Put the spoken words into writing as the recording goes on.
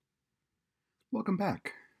Welcome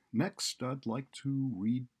back. Next, I'd like to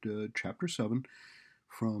read Chapter 7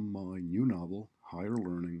 from my new novel, Higher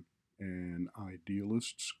Learning An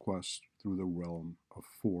Idealist's Quest Through the Realm of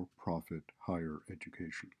For Profit Higher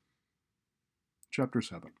Education. Chapter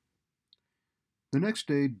 7. The next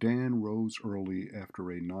day, Dan rose early after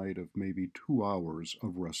a night of maybe 2 hours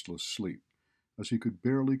of restless sleep, as he could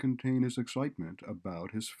barely contain his excitement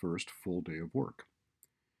about his first full day of work.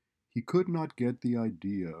 He could not get the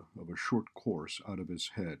idea of a short course out of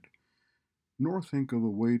his head, nor think of a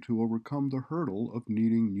way to overcome the hurdle of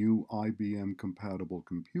needing new IBM compatible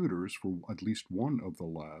computers for at least one of the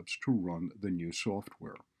labs to run the new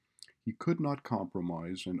software. He could not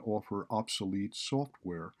compromise and offer obsolete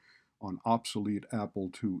software on obsolete Apple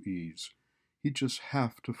IIe's. He'd just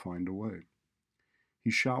have to find a way. He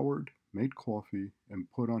showered, made coffee, and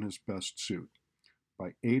put on his best suit.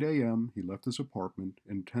 By 8 a.m., he left his apartment,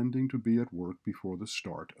 intending to be at work before the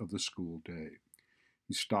start of the school day.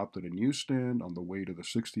 He stopped at a newsstand on the way to the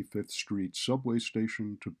 65th Street subway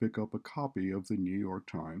station to pick up a copy of the New York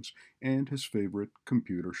Times and his favorite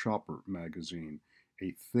Computer Shopper magazine,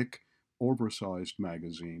 a thick, oversized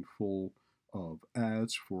magazine full of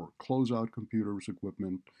ads for closeout computers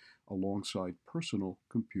equipment alongside personal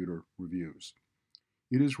computer reviews.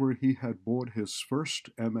 It is where he had bought his first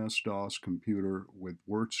MS-DOS computer with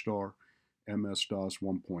WordStar, MS-DOS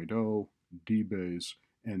 1.0, DBase,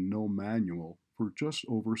 and no manual for just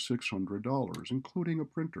over $600, including a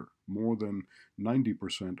printer, more than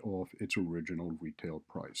 90% off its original retail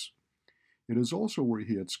price. It is also where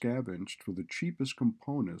he had scavenged for the cheapest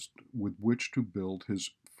components with which to build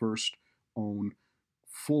his first own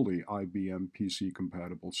fully IBM PC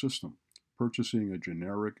compatible system, purchasing a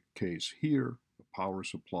generic case here, power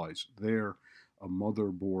supplies there, a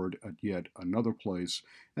motherboard at yet another place,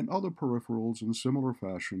 and other peripherals in similar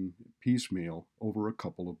fashion piecemeal over a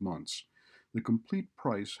couple of months. The complete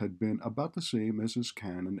price had been about the same as his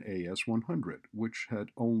Canon AS100, which had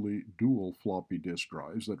only dual floppy disk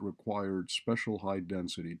drives that required special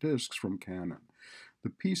high-density disks from Canon. The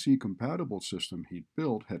PC-compatible system he'd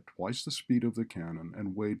built had twice the speed of the Canon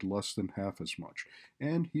and weighed less than half as much,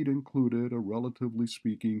 and he'd included a relatively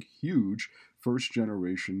speaking huge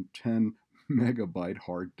first-generation 10 megabyte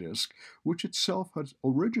hard disk, which itself had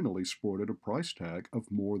originally sported a price tag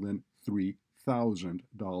of more than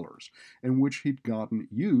 $3,000, and which he'd gotten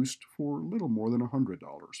used for little more than $100.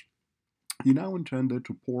 He now intended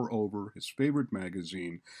to pore over his favorite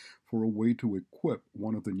magazine for a way to equip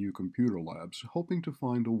one of the new computer labs, hoping to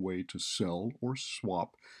find a way to sell or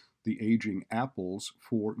swap the aging Apples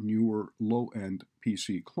for newer low-end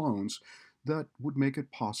PC clones that would make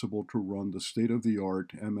it possible to run the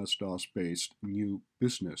state-of-the-art MS-DOS based new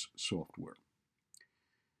business software.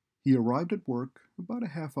 He arrived at work about a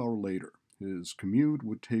half hour later. His commute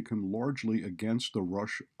would take him largely against the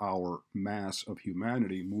rush hour mass of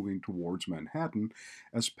humanity moving towards Manhattan,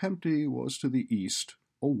 as Pempty was to the east,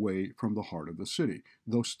 away from the heart of the city,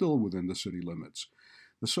 though still within the city limits.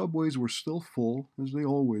 The subways were still full, as they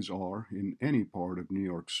always are in any part of New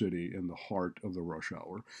York City in the heart of the rush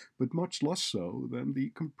hour, but much less so than the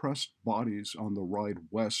compressed bodies on the ride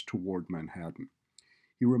west toward Manhattan.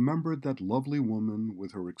 He remembered that lovely woman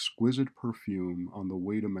with her exquisite perfume on the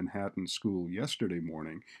way to Manhattan School yesterday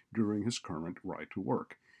morning during his current ride to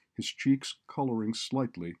work, his cheeks coloring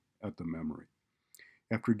slightly at the memory.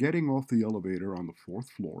 After getting off the elevator on the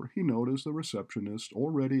fourth floor, he noticed the receptionist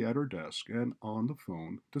already at her desk and on the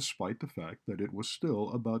phone, despite the fact that it was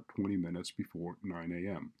still about 20 minutes before 9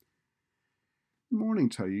 a.m. "Good morning,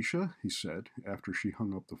 Taisha," he said, after she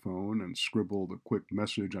hung up the phone and scribbled a quick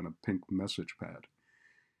message on a pink message pad.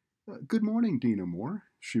 "Good morning, Dina Moore,"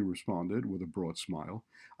 she responded with a broad smile.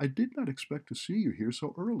 "I did not expect to see you here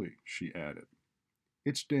so early," she added.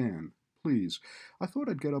 "It's Dan. Please, I thought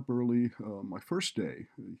I'd get up early my first day,"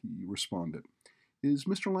 he responded. "Is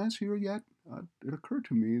Mr. Lance here yet? It occurred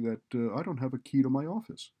to me that I don't have a key to my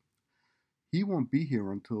office." "He won't be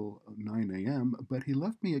here until 9 a.m., but he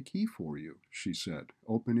left me a key for you," she said,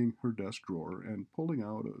 opening her desk drawer and pulling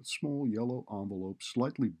out a small yellow envelope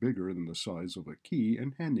slightly bigger than the size of a key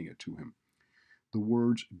and handing it to him. The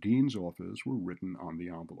words Dean's office were written on the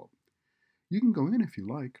envelope. "You can go in if you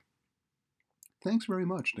like." "Thanks very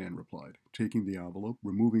much," Dan replied, taking the envelope,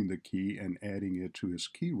 removing the key, and adding it to his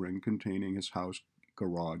key ring containing his house,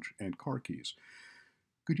 garage, and car keys.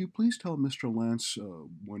 "Could you please tell Mr. Lance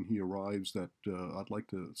when he arrives that I'd like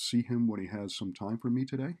to see him when he has some time for me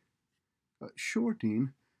today?" "Sure,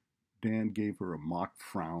 Dean." Dan gave her a mock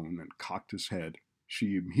frown and cocked his head.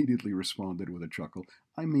 She immediately responded with a chuckle.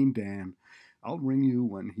 "I mean, Dan, I'll ring you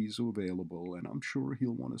when he's available, and I'm sure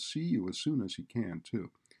he'll want to see you as soon as he can, too."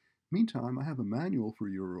 Meantime, I have a manual for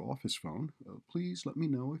your office phone. Please let me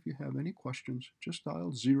know if you have any questions. Just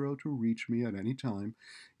dial 0 to reach me at any time.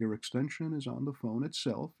 Your extension is on the phone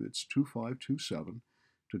itself. It's 2527.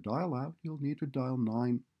 To dial out, you'll need to dial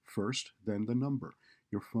 9 first, then the number.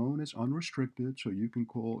 Your phone is unrestricted, so you can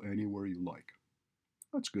call anywhere you like.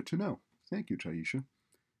 That's good to know. Thank you, Taisha.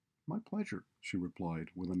 My pleasure, she replied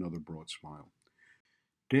with another broad smile.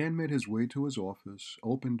 Dan made his way to his office,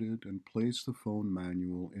 opened it, and placed the phone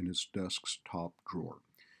manual in his desk's top drawer.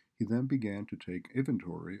 He then began to take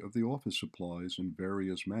inventory of the office supplies and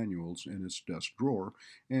various manuals in his desk drawer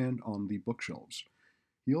and on the bookshelves.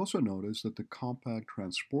 He also noticed that the compact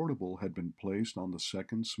transportable had been placed on the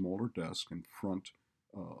second smaller desk in front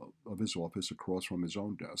of his office across from his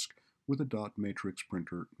own desk, with a dot matrix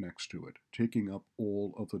printer next to it, taking up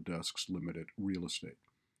all of the desk's limited real estate.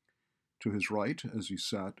 To his right, as he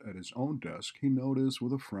sat at his own desk, he noticed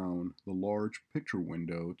with a frown the large picture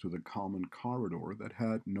window to the common corridor that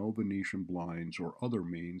had no Venetian blinds or other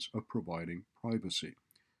means of providing privacy.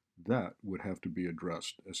 That would have to be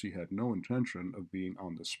addressed, as he had no intention of being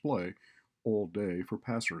on display all day for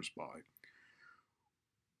passers-by.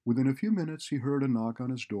 Within a few minutes he heard a knock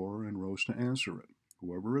on his door and rose to answer it.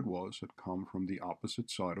 Whoever it was had come from the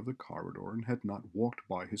opposite side of the corridor and had not walked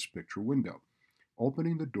by his picture window.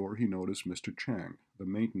 Opening the door, he noticed Mr. Chang, the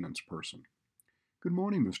maintenance person. "Good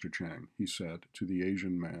morning, Mr. Chang," he said to the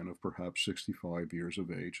Asian man of perhaps 65 years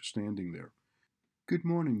of age standing there. "Good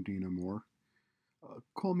morning, Dina Moore.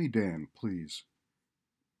 Call me Dan, please."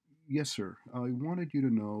 "Yes, sir. I wanted you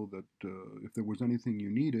to know that if there was anything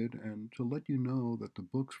you needed, and to let you know that the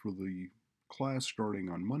books for the class starting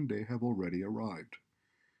on Monday have already arrived."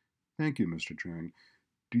 "Thank you, Mr. Chang.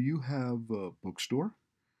 Do you have a bookstore?"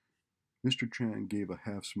 Mr. Chang gave a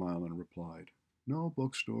half smile and replied, "No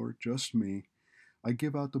bookstore, just me. I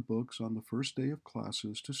give out the books on the first day of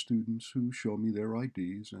classes to students who show me their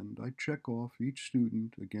IDs, and I check off each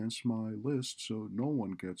student against my list so no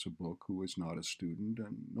one gets a book who is not a student,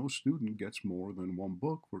 and no student gets more than one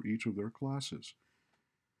book for each of their classes."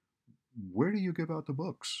 "Where do you give out the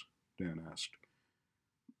books?" Dan asked.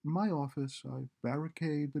 "My office. I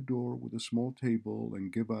barricade the door with a small table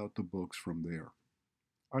and give out the books from there."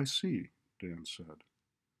 "I see," Dan said.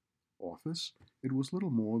 Office? It was little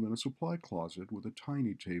more than a supply closet with a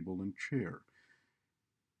tiny table and chair.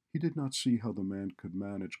 He did not see how the man could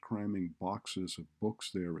manage cramming boxes of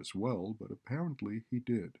books there as well, but apparently he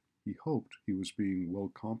did. He hoped he was being well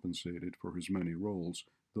compensated for his many roles,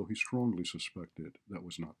 though he strongly suspected that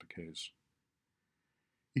was not the case.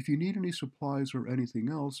 "If you need any supplies or anything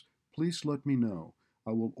else, please let me know.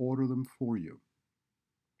 I will order them for you."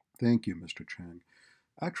 "Thank you, Mr. Chang.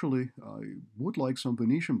 Actually, I would like some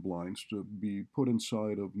Venetian blinds to be put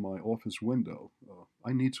inside of my office window.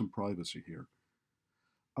 I need some privacy here."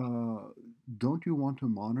 Uh, don't you want to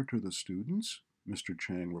monitor the students?" Mr.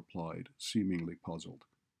 Chang replied, seemingly puzzled.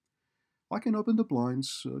 "I can open the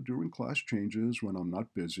blinds during class changes when I'm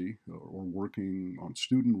not busy or working on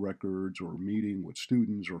student records or meeting with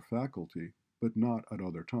students or faculty, but not at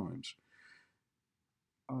other times.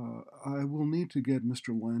 I will need to get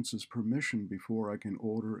Mr. Lance's permission before I can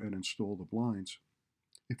order and install the blinds."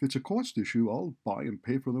 "If it's a cost issue, I'll buy and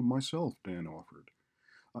pay for them myself," Dan offered.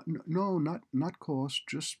 No, not cost,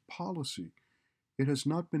 just policy. It has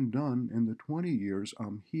not been done in the 20 years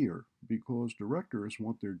I'm here because directors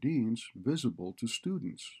want their deans visible to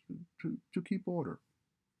students to keep order."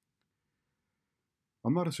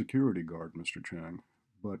 "I'm not a security guard, Mr. Chang,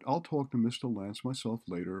 but I'll talk to Mr. Lance myself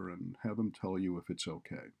later and have him tell you if it's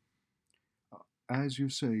okay." Uh, As you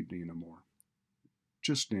say, Dina Moore.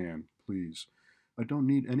 "Just Dan, please. I don't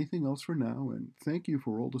need anything else for now, and thank you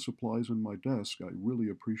for all the supplies in my desk. I really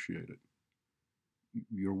appreciate it."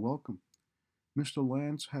 "You're welcome. Mr.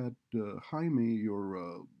 Lance had Jaime,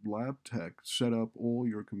 your lab tech, set up all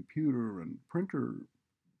your computer and printer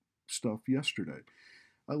stuff yesterday.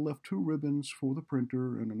 I left 2 ribbons for the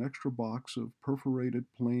printer and an extra box of perforated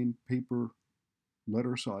plain paper,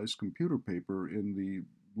 letter sized computer paper in the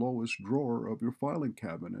lowest drawer of your filing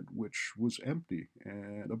cabinet, which was empty,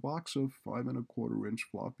 and a box of 5¼ inch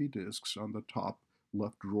floppy disks on the top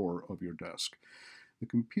left drawer of your desk. The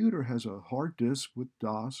computer has a hard disk with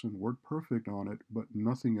DOS and WordPerfect on it, but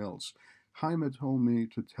nothing else. Jaime told me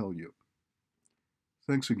to tell you."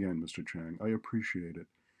 "Thanks again, Mr. Chang. I appreciate it.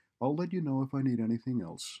 I'll let you know if I need anything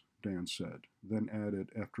else," Dan said, then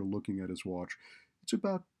added after looking at his watch, "It's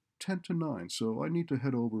about 10 to 9, so I need to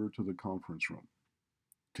head over to the conference room."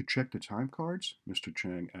 "To check the time cards?" Mr.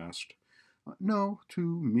 Chang asked. No,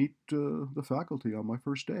 to meet the faculty on my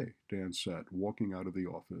first day," Dan said, walking out of the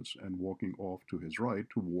office and walking off to his right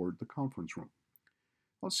toward the conference room.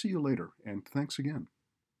 I'll see you later, and thanks again.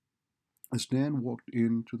 As Dan walked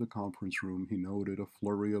into the conference room, he noted a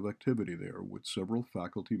flurry of activity there, with several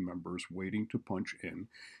faculty members waiting to punch in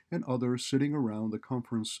and others sitting around the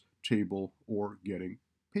conference table or getting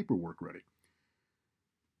paperwork ready.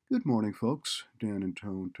 Good morning, folks, Dan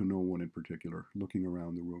intoned to no one in particular, looking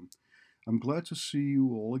around the room. I'm glad to see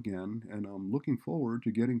you all again, and I'm looking forward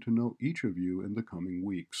to getting to know each of you in the coming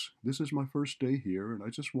weeks. This is my first day here, and I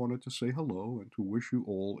just wanted to say hello and to wish you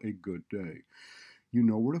all a good day. You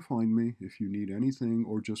know where to find me if you need anything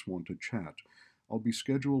or just want to chat. I'll be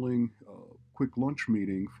scheduling a quick lunch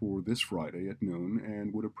meeting for this Friday at noon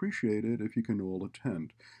and would appreciate it if you can all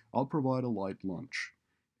attend. I'll provide a light lunch.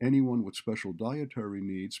 Anyone with special dietary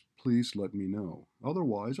needs, please let me know.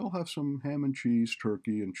 Otherwise, I'll have some ham and cheese,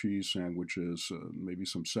 turkey and cheese sandwiches, maybe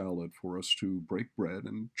some salad for us to break bread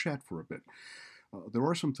and chat for a bit. There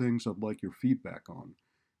are some things I'd like your feedback on.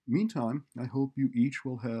 Meantime, I hope you each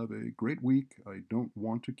will have a great week. I don't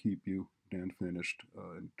want to keep you, Dan finished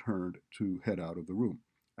and turned to head out of the room.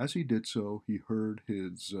 As he did so, he heard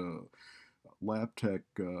his lab tech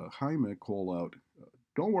Jaime call out,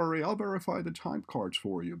 "Don't worry, I'll verify the time cards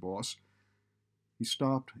for you, boss." He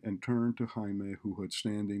stopped and turned to Jaime, who had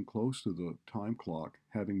standing close to the time clock,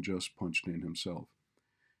 having just punched in himself.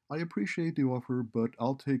 "I appreciate the offer, but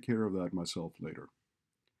I'll take care of that myself later."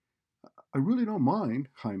 "I really don't mind,"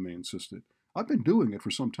 Jaime insisted. "I've been doing it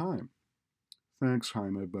for some time." "Thanks,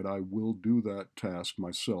 Jaime, but I will do that task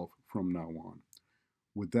myself from now on."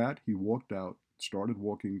 With that, he walked out, started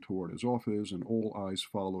walking toward his office, and all eyes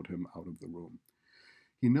followed him out of the room.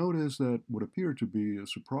 He noticed that what appeared to be a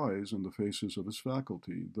surprise in the faces of his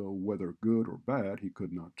faculty, though whether good or bad he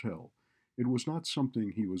could not tell. It was not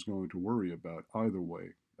something he was going to worry about either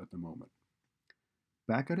way at the moment.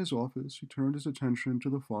 Back at his office, he turned his attention to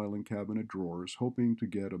the filing cabinet drawers, hoping to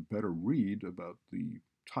get a better read about the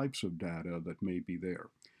types of data that may be there.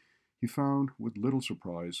 He found, with little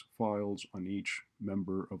surprise, files on each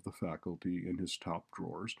member of the faculty in his top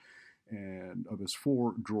drawers and of his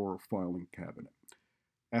four-drawer filing cabinet.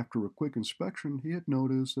 After a quick inspection, he had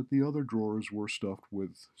noticed that the other drawers were stuffed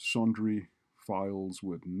with sundry files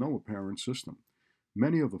with no apparent system.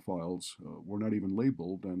 Many of the files were not even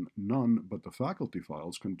labeled, and none but the faculty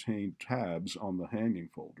files contained tabs on the hanging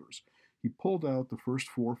folders. He pulled out the first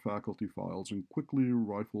four faculty files and quickly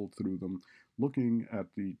rifled through them, looking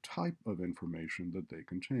at the type of information that they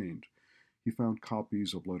contained. He found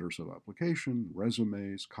copies of letters of application,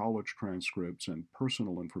 resumes, college transcripts, and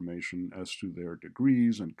personal information as to their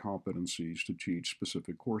degrees and competencies to teach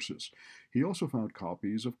specific courses. He also found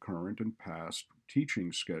copies of current and past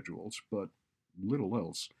teaching schedules, but little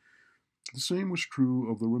else. The same was true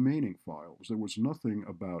of the remaining files. There was nothing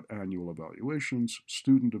about annual evaluations,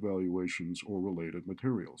 student evaluations, or related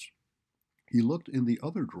materials. He looked in the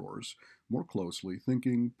other drawers more closely,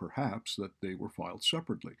 thinking perhaps that they were filed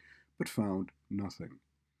separately, but found nothing.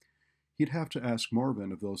 He'd have to ask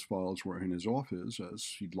Marvin if those files were in his office, as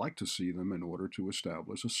he'd like to see them in order to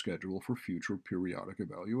establish a schedule for future periodic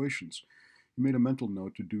evaluations. He made a mental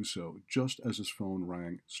note to do so just as his phone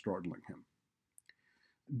rang, startling him.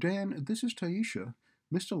 "Dan, this is Taisha.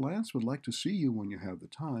 Mr. Lance would like to see you when you have the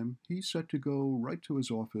time. He's set to go right to his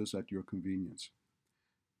office at your convenience."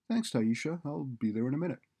 "Thanks, Taisha. I'll be there in a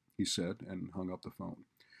minute," he said and hung up the phone.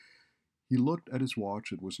 He looked at his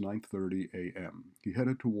watch. It was 9:30 a.m. He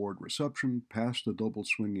headed toward reception, past the double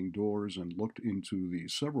swinging doors, and looked into the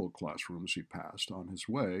several classrooms he passed on his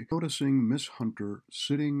way, noticing Miss Hunter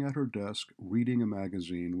sitting at her desk reading a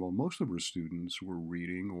magazine while most of her students were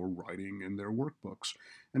reading or writing in their workbooks,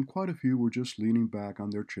 and quite a few were just leaning back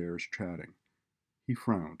on their chairs chatting. He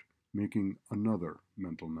frowned, making another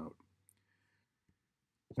mental note.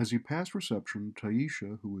 As he passed reception,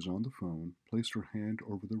 Taisha, who was on the phone, placed her hand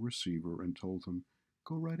over the receiver and told him,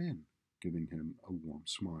 "Go right in," giving him a warm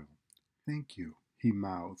smile. "Thank you," he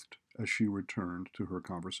mouthed as she returned to her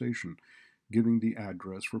conversation, giving the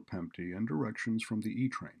address for Pempty and directions from the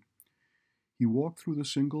E-train. He walked through the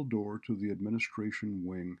single door to the administration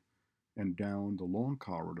wing and down the long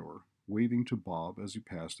corridor, waving to Bob as he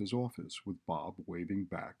passed his office, with Bob waving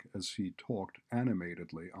back as he talked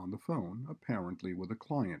animatedly on the phone, apparently with a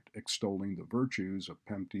client, extolling the virtues of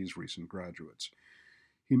Pempty's recent graduates.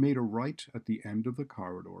 He made a right at the end of the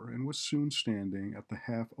corridor and was soon standing at the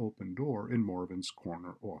half-open door in Marvin's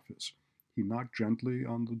corner office. He knocked gently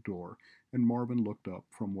on the door, and Marvin looked up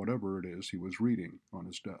from whatever it is he was reading on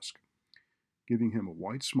his desk, giving him a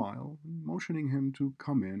wide smile and motioning him to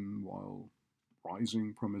come in while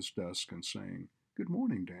rising from his desk and saying, "Good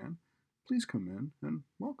morning, Dan. Please come in and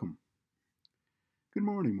welcome." "Good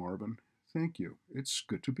morning, Marvin. Thank you. It's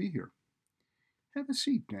good to be here." Have a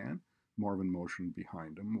seat, Dan. Marvin motioned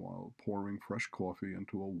behind him while pouring fresh coffee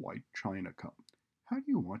into a white china cup. How do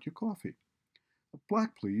you want your coffee?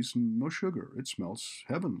 Black, please, and no sugar. It smells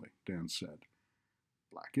heavenly, Dan said.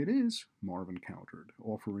 Black it is, Marvin countered,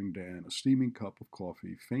 offering Dan a steaming cup of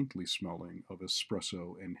coffee faintly smelling of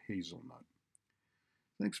espresso and hazelnut.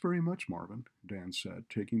 Thanks very much, Marvin, Dan said,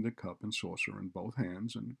 taking the cup and saucer in both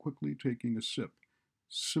hands and quickly taking a sip.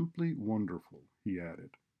 Simply wonderful, he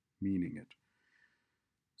added, meaning it.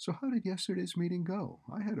 So how did yesterday's meeting go?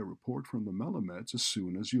 I had a report from the Melameds as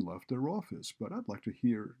soon as you left their office, but I'd like to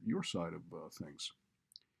hear your side of things.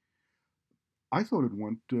 I thought it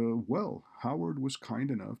went well. Howard was kind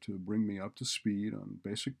enough to bring me up to speed on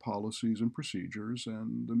basic policies and procedures,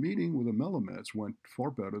 and the meeting with the Melameds went far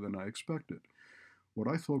better than I expected. What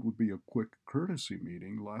I thought would be a quick courtesy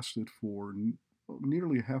meeting lasted for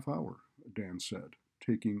nearly a half hour, Dan said,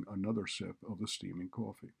 taking another sip of the steaming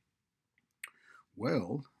coffee.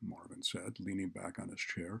 Well, Marvin said, leaning back on his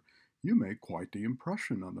chair, you make quite the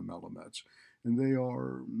impression on the Melameds, and they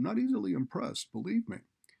are not easily impressed, believe me.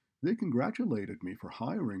 They congratulated me for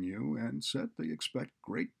hiring you and said they expect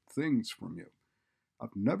great things from you.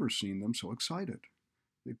 I've never seen them so excited.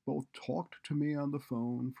 They both talked to me on the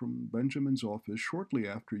phone from Benjamin's office shortly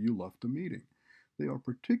after you left the meeting. They are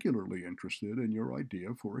particularly interested in your idea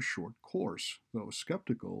for a short course, though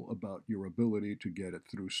skeptical about your ability to get it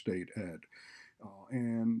through state ed,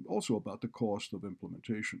 and also about the cost of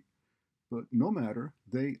implementation. But no matter,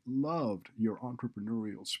 they loved your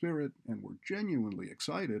entrepreneurial spirit and were genuinely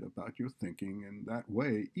excited about your thinking in that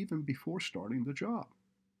way even before starting the job.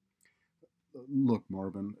 Look,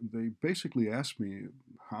 Marvin, they basically asked me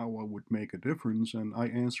how I would make a difference, and I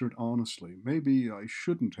answered honestly. Maybe I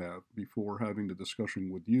shouldn't have before having the discussion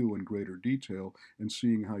with you in greater detail and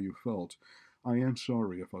seeing how you felt. I am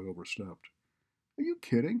sorry if I overstepped. Are you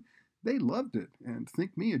kidding? They loved it and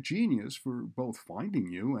think me a genius for both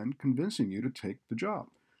finding you and convincing you to take the job,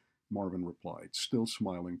 Marvin replied, still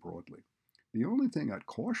smiling broadly. The only thing I'd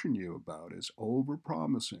caution you about is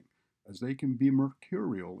overpromising, as they can be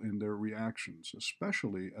mercurial in their reactions,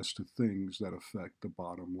 especially as to things that affect the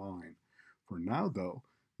bottom line. For now, though,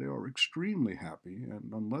 they are extremely happy,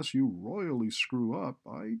 and unless you royally screw up,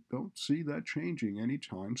 I don't see that changing any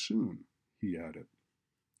time soon, he added.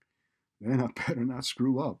 Then I better not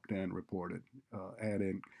screw up, Dan reported,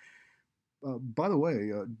 adding, by the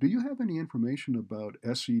way, do you have any information about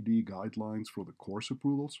SED guidelines for the course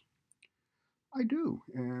approvals? I do,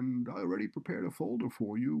 and I already prepared a folder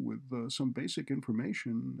for you with some basic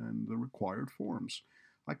information and the required forms.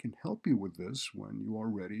 I can help you with this when you are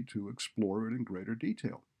ready to explore it in greater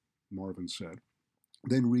detail, Marvin said,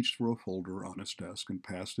 then reached for a folder on his desk and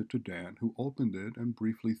passed it to Dan, who opened it and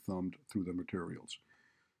briefly thumbed through the materials.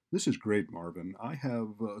 This is great, Marvin. I have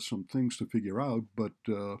some things to figure out, but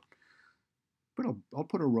I'll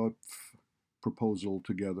put a rough proposal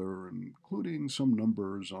together, including some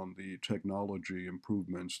numbers on the technology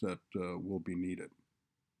improvements that will be needed.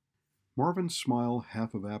 Marvin's smile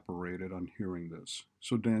half evaporated on hearing this,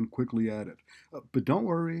 so Dan quickly added, but don't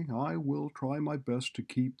worry, I will try my best to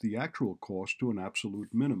keep the actual cost to an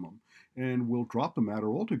absolute minimum, and will drop the matter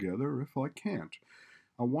altogether if I can't.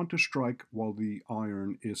 I want to strike while the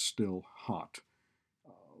iron is still hot.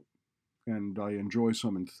 And I enjoy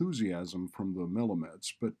some enthusiasm from the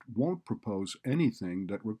Melameds, but won't propose anything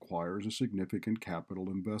that requires a significant capital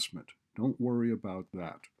investment. Don't worry about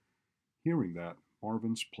that. Hearing that,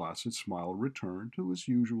 Marvin's placid smile returned to his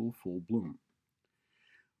usual full bloom.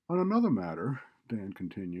 On another matter, Dan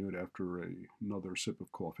continued after another sip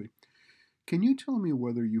of coffee, can you tell me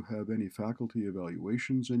whether you have any faculty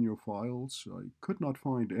evaluations in your files? I could not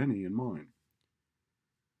find any in mine.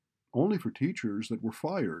 Only for teachers that were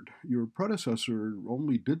fired. Your predecessor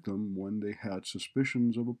only did them when they had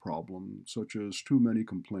suspicions of a problem, such as too many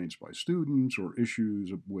complaints by students or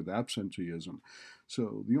issues with absenteeism.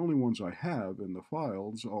 So the only ones I have in the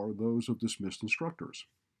files are those of dismissed instructors.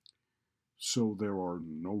 So there are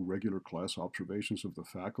no regular class observations of the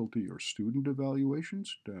faculty or student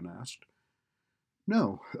evaluations? Dan asked.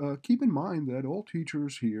 No, keep in mind that all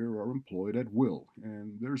teachers here are employed at will,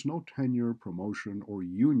 and there's no tenure, promotion, or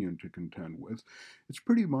union to contend with. It's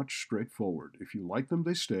pretty much straightforward. If you like them,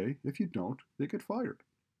 they stay. If you don't, they get fired.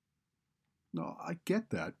 No, I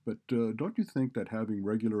get that, but don't you think that having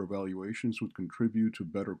regular evaluations would contribute to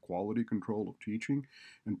better quality control of teaching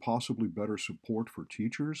and possibly better support for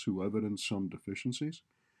teachers who evidence some deficiencies?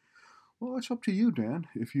 Well, it's up to you, Dan.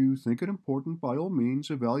 If you think it important, by all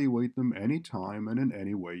means, evaluate them any time and in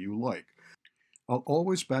any way you like. I'll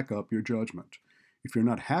always back up your judgment. If you're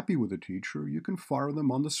not happy with a teacher, you can fire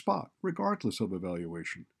them on the spot, regardless of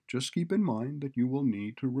evaluation. Just keep in mind that you will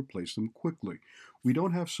need to replace them quickly. We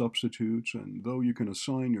don't have substitutes, and though you can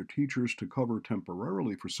assign your teachers to cover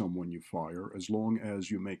temporarily for someone you fire, as long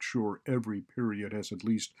as you make sure every period has at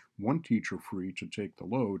least one teacher free to take the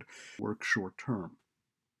load, work short term.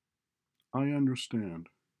 I understand,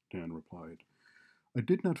 Dan replied. I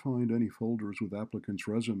did not find any folders with applicants'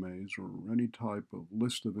 resumes or any type of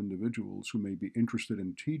list of individuals who may be interested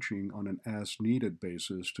in teaching on an as needed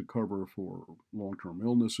basis to cover for long term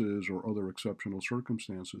illnesses or other exceptional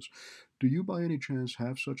circumstances. Do you by any chance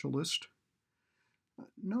have such a list?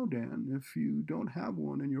 No, Dan. If you don't have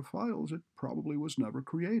one in your files, it probably was never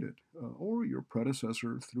created, or your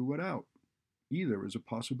predecessor threw it out. Either is a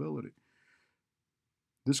possibility.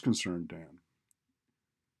 This concerned Dan.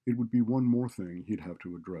 It would be one more thing he'd have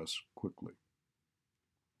to address quickly.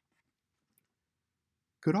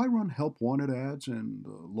 Could I run help wanted ads in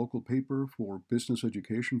the local paper for business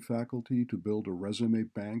education faculty to build a resume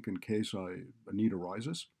bank in case a need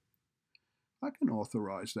arises? I can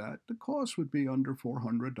authorize that. The cost would be under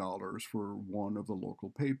 $400 for one of the local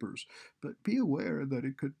papers, but be aware that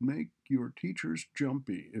it could make your teachers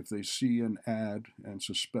jumpy if they see an ad and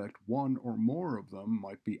suspect one or more of them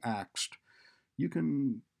might be axed. You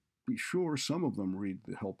can be sure some of them read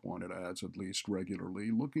the help wanted ads at least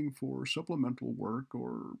regularly, looking for supplemental work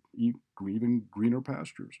or even greener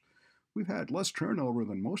pastures. We've had less turnover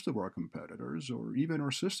than most of our competitors or even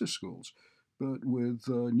our sister schools, but with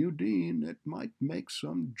a new dean, it might make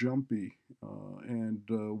some jumpy and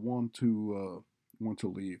want to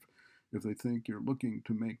leave if they think you're looking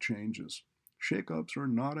to make changes. Shakeups are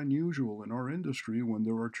not unusual in our industry when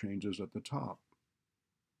there are changes at the top.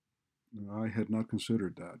 I had not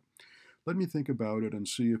considered that. Let me think about it and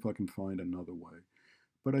see if I can find another way.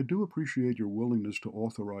 But I do appreciate your willingness to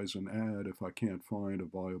authorize an ad if I can't find a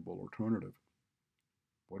viable alternative.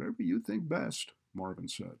 Whatever you think best, Marvin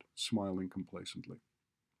said, smiling complacently.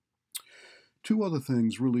 Two other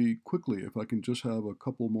things, really quickly, if I can just have a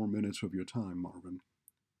couple more minutes of your time, Marvin.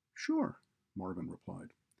 Sure, Marvin replied.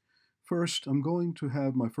 First, I'm going to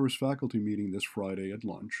have my first faculty meeting this Friday at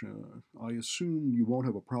lunch. I assume you won't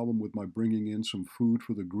have a problem with my bringing in some food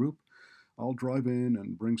for the group. I'll drive in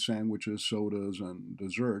and bring sandwiches, sodas, and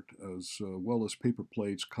dessert, as well as paper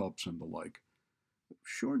plates, cups, and the like.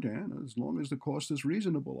 Sure, Dan, as long as the cost is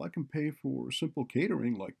reasonable, I can pay for simple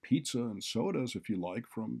catering like pizza and sodas if you like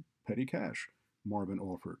from petty cash, Marvin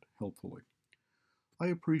offered helpfully. I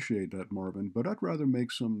appreciate that, Marvin, but I'd rather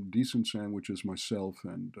make some decent sandwiches myself,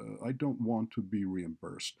 and I don't want to be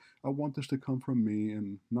reimbursed. I want this to come from me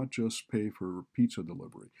and not just pay for pizza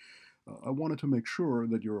delivery. I wanted to make sure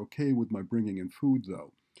that you're okay with my bringing in food,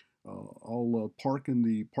 though. I'll park in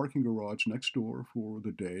the parking garage next door for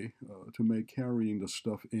the day to make carrying the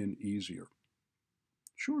stuff in easier.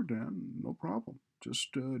 Sure, Dan, no problem.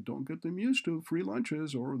 Just don't get them used to free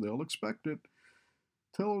lunches or they'll expect it.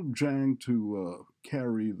 Tell Jang to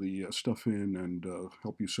carry the stuff in and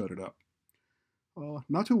help you set it up.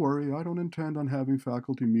 Not to worry, I don't intend on having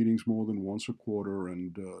faculty meetings more than once a quarter,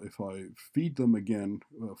 and if I feed them again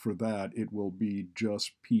for that, it will be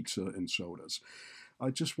just pizza and sodas. I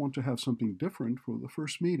just want to have something different for the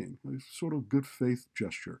first meeting, a sort of good faith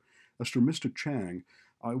gesture. As for Mr. Chang,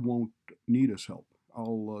 I won't need his help.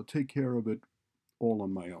 I'll take care of it all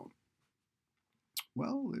on my own.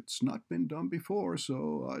 Well, it's not been done before,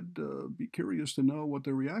 so I'd be curious to know what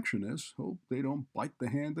their reaction is. Hope they don't bite the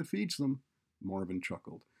hand that feeds them, Marvin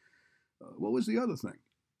chuckled. What was the other thing?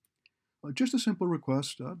 Just a simple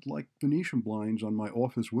request. I'd like Venetian blinds on my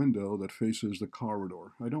office window that faces the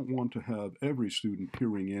corridor. I don't want to have every student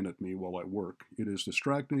peering in at me while I work. It is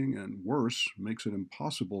distracting and, worse, makes it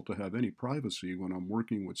impossible to have any privacy when I'm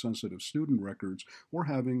working with sensitive student records or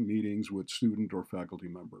having meetings with student or faculty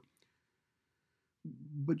member.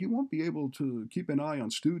 But you won't be able to keep an eye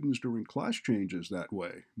on students during class changes that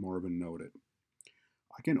way, Marvin noted.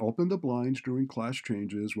 I can open the blinds during class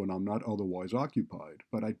changes when I'm not otherwise occupied,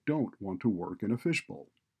 but I don't want to work in a fishbowl.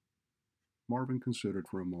 Marvin considered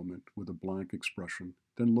for a moment with a blank expression,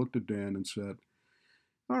 then looked at Dan and said,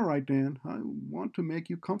 All right, Dan, I want to make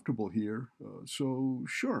you comfortable here, so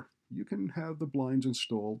sure, you can have the blinds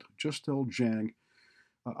installed. Just tell Jang.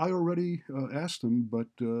 I already asked him, but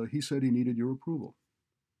he said he needed your approval.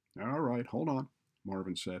 All right, hold on,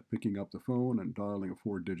 Marvin said, picking up the phone and dialing a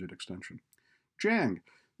 4-digit extension. Jang,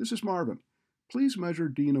 this is Marvin. Please measure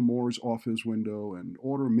Dina Moore's office window and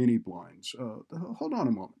order mini blinds. Hold on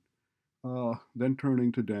a moment. Then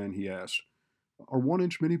turning to Dan, he asked, Are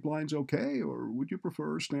 1-inch mini blinds okay, or would you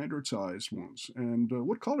prefer standard sized ones? And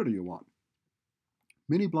what color do you want?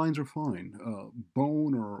 Mini blinds are fine.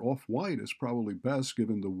 Bone or off-white is probably best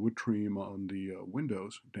given the wood trim on the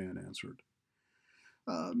windows, Dan answered.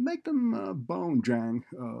 Make them bone, Jang.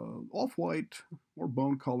 Off-white or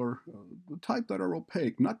bone color. The type that are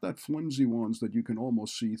opaque, not that flimsy ones that you can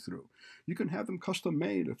almost see through. You can have them custom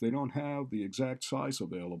made if they don't have the exact size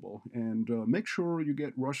available. And make sure you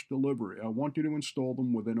get rush delivery. I want you to install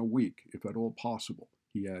them within a week, if at all possible,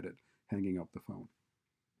 he added, hanging up the phone.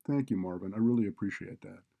 Thank you, Marvin. I really appreciate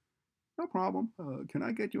that. No problem. Can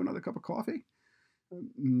I get you another cup of coffee?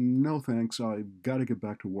 No, thanks. I've got to get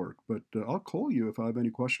back to work, but I'll call you if I have any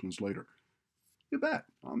questions later. You bet.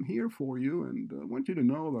 I'm here for you, and want you to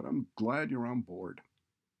know that I'm glad you're on board.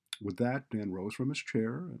 With that, Dan rose from his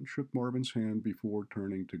chair and shook Marvin's hand before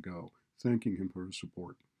turning to go, thanking him for his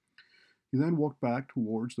support. He then walked back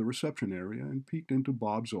towards the reception area and peeked into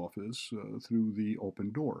Bob's office through the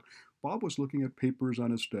open door. Bob was looking at papers on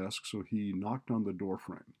his desk, so he knocked on the door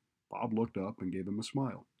frame. Bob looked up and gave him a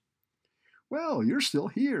smile. Well, you're still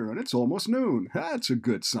here, and it's almost noon. That's a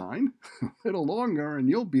good sign. A little longer, and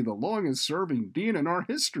you'll be the longest serving dean in our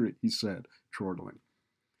history, he said, chortling.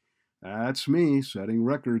 That's me, setting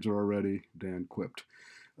records already, Dan quipped.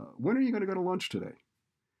 When are you going to go to lunch today?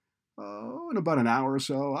 Oh, in about an hour or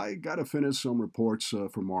so. I got to finish some reports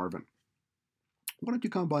for Marvin. Why don't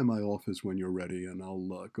you come by my office when you're ready, and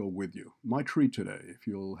I'll go with you. My treat today. If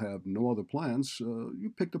you'll have no other plans,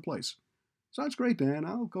 you pick the place. Sounds great, Dan.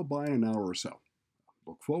 I'll go by in an hour or so.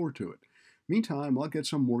 Look forward to it. Meantime, I'll get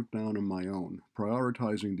some work down on my own,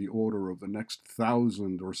 prioritizing the order of the next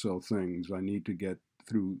 1,000 or so things I need to get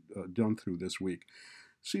done through this week.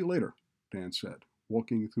 See you later, Dan said,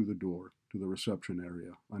 walking through the door to the reception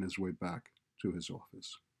area on his way back to his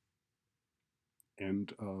office.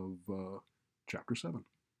 End of Chapter 7.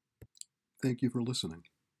 Thank you for listening.